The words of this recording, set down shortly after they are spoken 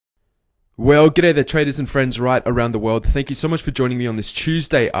Well, g'day there, traders and friends right around the world. Thank you so much for joining me on this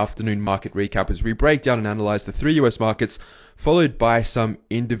Tuesday afternoon market recap as we break down and analyze the three US markets, followed by some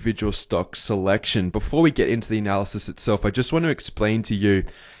individual stock selection. Before we get into the analysis itself, I just want to explain to you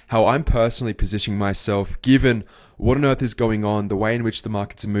how I'm personally positioning myself given what on earth is going on, the way in which the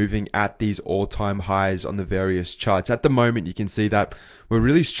markets are moving at these all-time highs on the various charts. At the moment, you can see that we're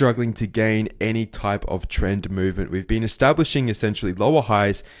really struggling to gain any type of trend movement. We've been establishing essentially lower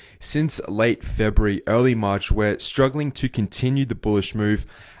highs since late February, early March. We're struggling to continue the bullish move.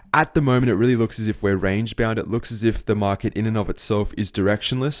 At the moment, it really looks as if we're range bound. It looks as if the market in and of itself is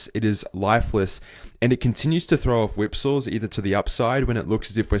directionless. It is lifeless. And it continues to throw off whipsaws either to the upside when it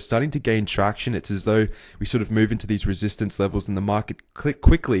looks as if we're starting to gain traction. It's as though we sort of move into these resistance levels and the market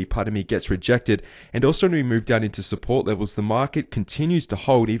quickly, gets rejected. And also when we move down into support levels, the market continues to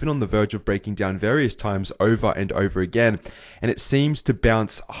hold, even on the verge of breaking down various times over and over again. And it seems to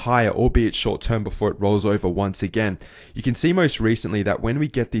bounce higher, albeit short term, before it rolls over once again. You can see most recently that when we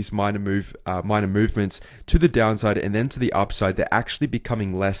get these minor movements to the downside and then to the upside, they're actually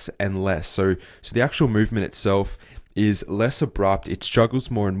becoming less and less. So the actual movement itself is less abrupt, it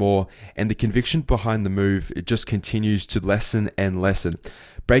struggles more and more, and the conviction behind the move, it just continues to lessen and lessen.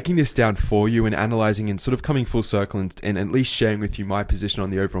 Breaking this down for you and analyzing and sort of coming full circle and at least sharing with you my position on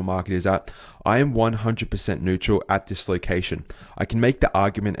the overall market is that I am 100% neutral at this location. I can make the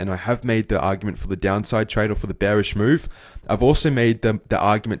argument, and I have made the argument for the downside trade or for the bearish move. I've also made the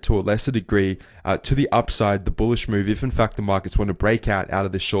argument to a lesser degree to the upside, the bullish move, if in fact the markets want to break out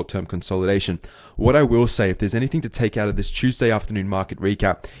of this short-term consolidation. What I will say, if there's anything to take out of this Tuesday afternoon market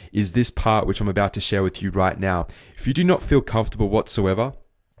recap, is this part which I'm about to share with you right now. If you do not feel comfortable whatsoever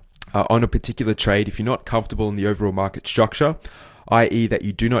on a particular trade, if you're not comfortable in the overall market structure, i.e. that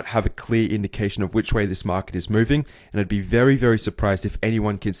you do not have a clear indication of which way this market is moving, and I'd be very, very surprised if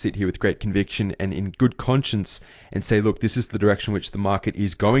anyone can sit here with great conviction and in good conscience and say, look, this is the direction which the market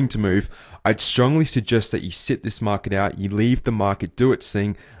is going to move. I'd strongly suggest that you sit this market out, you leave the market do its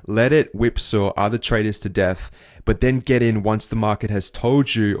thing, let it whipsaw other traders to death, but then get in once the market has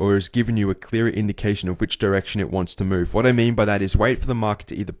told you or has given you a clearer indication of which direction it wants to move. What I mean by that is wait for the market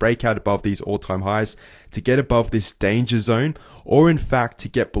to either break out above these all-time highs, to get above this danger zone, or in fact to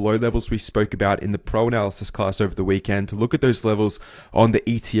get below levels we spoke about in the pro analysis class over the weekend, to look at those levels on the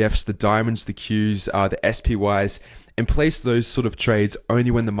ETFs, the diamonds, the Qs, the SPYs, and place those sort of trades only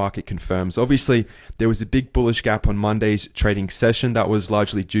when the market confirms. Obviously, there was a big bullish gap on Monday's trading session. That was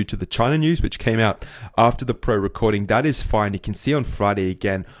largely due to the China news, which came out after the pro recording. That is fine. You can see on Friday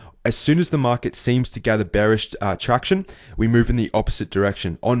again, as soon as the market seems to gather bearish traction, we move in the opposite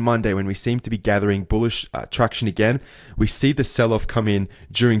direction. On Monday, when we seem to be gathering bullish traction again, we see the sell-off come in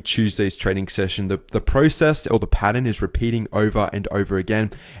during Tuesday's trading session. The process or the pattern is repeating over and over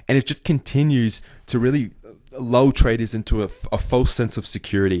again, and it just continues to really lull traders into a false sense of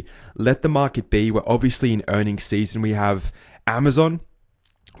security. Let the market be. We're obviously in earnings season. We have Amazon,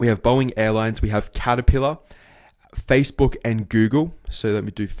 we have Boeing Airlines, we have Caterpillar, Facebook and Google. So let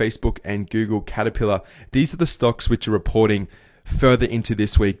me do Facebook and Google, Caterpillar. These are the stocks which are reporting further into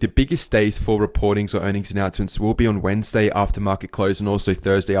this week. The biggest days for reportings or earnings announcements will be on Wednesday after market close and also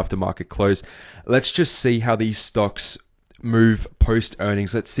Thursday after market close. Let's just see how these stocks move post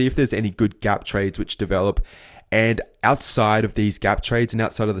earnings. Let's see if there's any good gap trades which develop. And outside of these gap trades and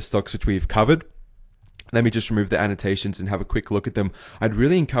outside of the stocks which we've covered, let me just remove the annotations and have a quick look at them. I'd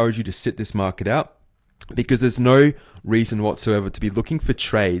really encourage you to sit this market out, because there's no reason whatsoever to be looking for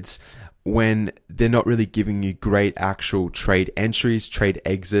trades when they're not really giving you great actual trade entries, trade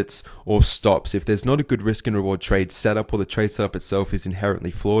exits, or stops. If there's not a good risk and reward trade setup, or the trade setup itself is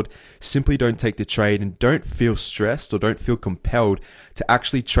inherently flawed, simply don't take the trade and don't feel stressed or don't feel compelled to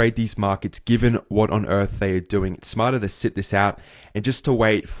actually trade these markets given what on earth they are doing. It's smarter to sit this out and just to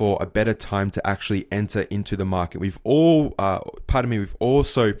wait for a better time to actually enter into the market. We've also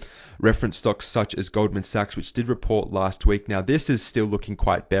referenced stocks such as Goldman Sachs, which did report last week. Now, this is still looking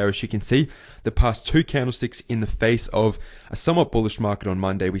quite bearish. You can see the past two candlesticks in the face of a somewhat bullish market on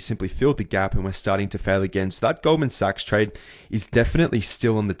Monday. We simply filled the gap and we're starting to fail again. So that Goldman Sachs trade is definitely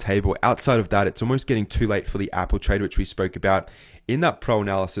still on the table. Outside of that, it's almost getting too late for the Apple trade, which we spoke about in that pro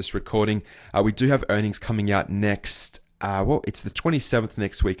analysis recording. We do have earnings coming out next. It's the 27th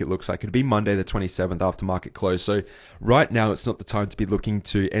next week, it looks like. It'll be Monday the 27th after market close. So right now, it's not the time to be looking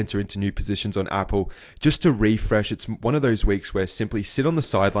to enter into new positions on Apple. Just to refresh, it's one of those weeks where simply sit on the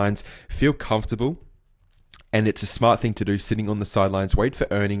sidelines, feel comfortable, and it's a smart thing to do, sitting on the sidelines, wait for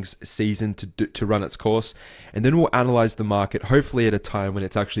earnings season to run its course, and then we'll analyze the market, hopefully at a time when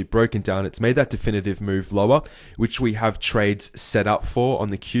it's actually broken down, it's made that definitive move lower, which we have trades set up for on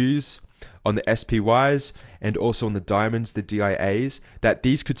the Qs, on the SPYs and also on the diamonds, the DIAs, that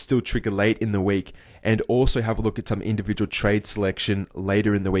these could still trigger late in the week, and also have a look at some individual trade selection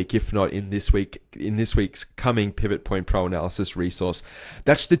later in the week, if not in this week's coming Pivot Point Pro Analysis resource.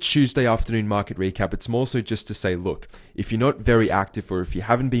 That's the Tuesday afternoon market recap. It's more so just to say, look, if you're not very active, or if you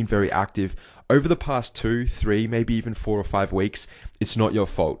haven't been very active over the past 2, 3, maybe even 4 or 5 weeks, it's not your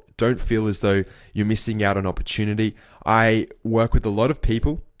fault. Don't feel as though you're missing out on opportunity. I work with a lot of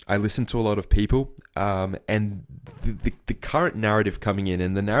people. I listen to a lot of people, and the current narrative coming in,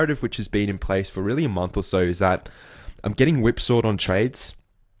 and the narrative which has been in place for really a month or so, is that I'm getting whipsawed on trades,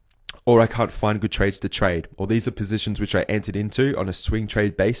 or I can't find good trades to trade, or these are positions which I entered into on a swing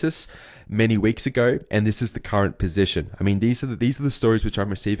trade basis many weeks ago, and this is the current position. I mean, these are the stories which I'm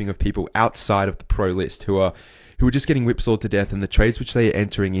receiving of people outside of the pro list who are just getting whipsawed to death, and the trades which they are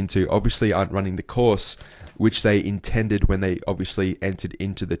entering into obviously aren't running the course which they intended when they obviously entered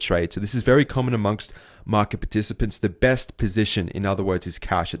into the trade. So this is very common amongst market participants. The best position, in other words, is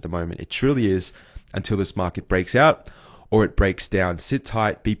cash at the moment. It truly is, until this market breaks out or it breaks down. Sit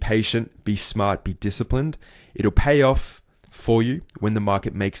tight, be patient, be smart, be disciplined. It'll pay off for you when the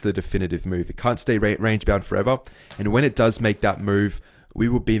market makes the definitive move. It can't stay range bound forever. And when it does make that move, we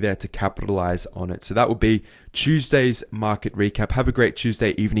will be there to capitalize on it. So that will be Tuesday's market recap. Have a great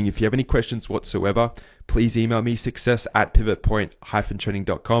Tuesday evening. If you have any questions whatsoever, please email me,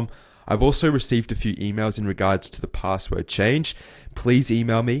 success@pivotpoint-trading.com. I've also received a few emails in regards to the password change. Please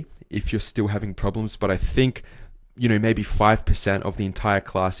email me if you're still having problems, but I think, maybe 5% of the entire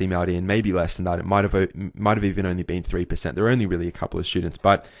class emailed in, maybe less than that. It might have even only been 3%. There are only really a couple of students,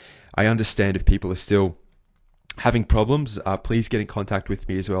 but I understand if people are still having problems, please get in contact with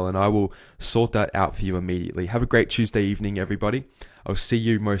me as well, and I will sort that out for you immediately. Have a great Tuesday evening, everybody. I'll see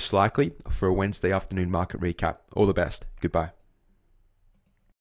you most likely for a Wednesday afternoon market recap. All the best. Goodbye.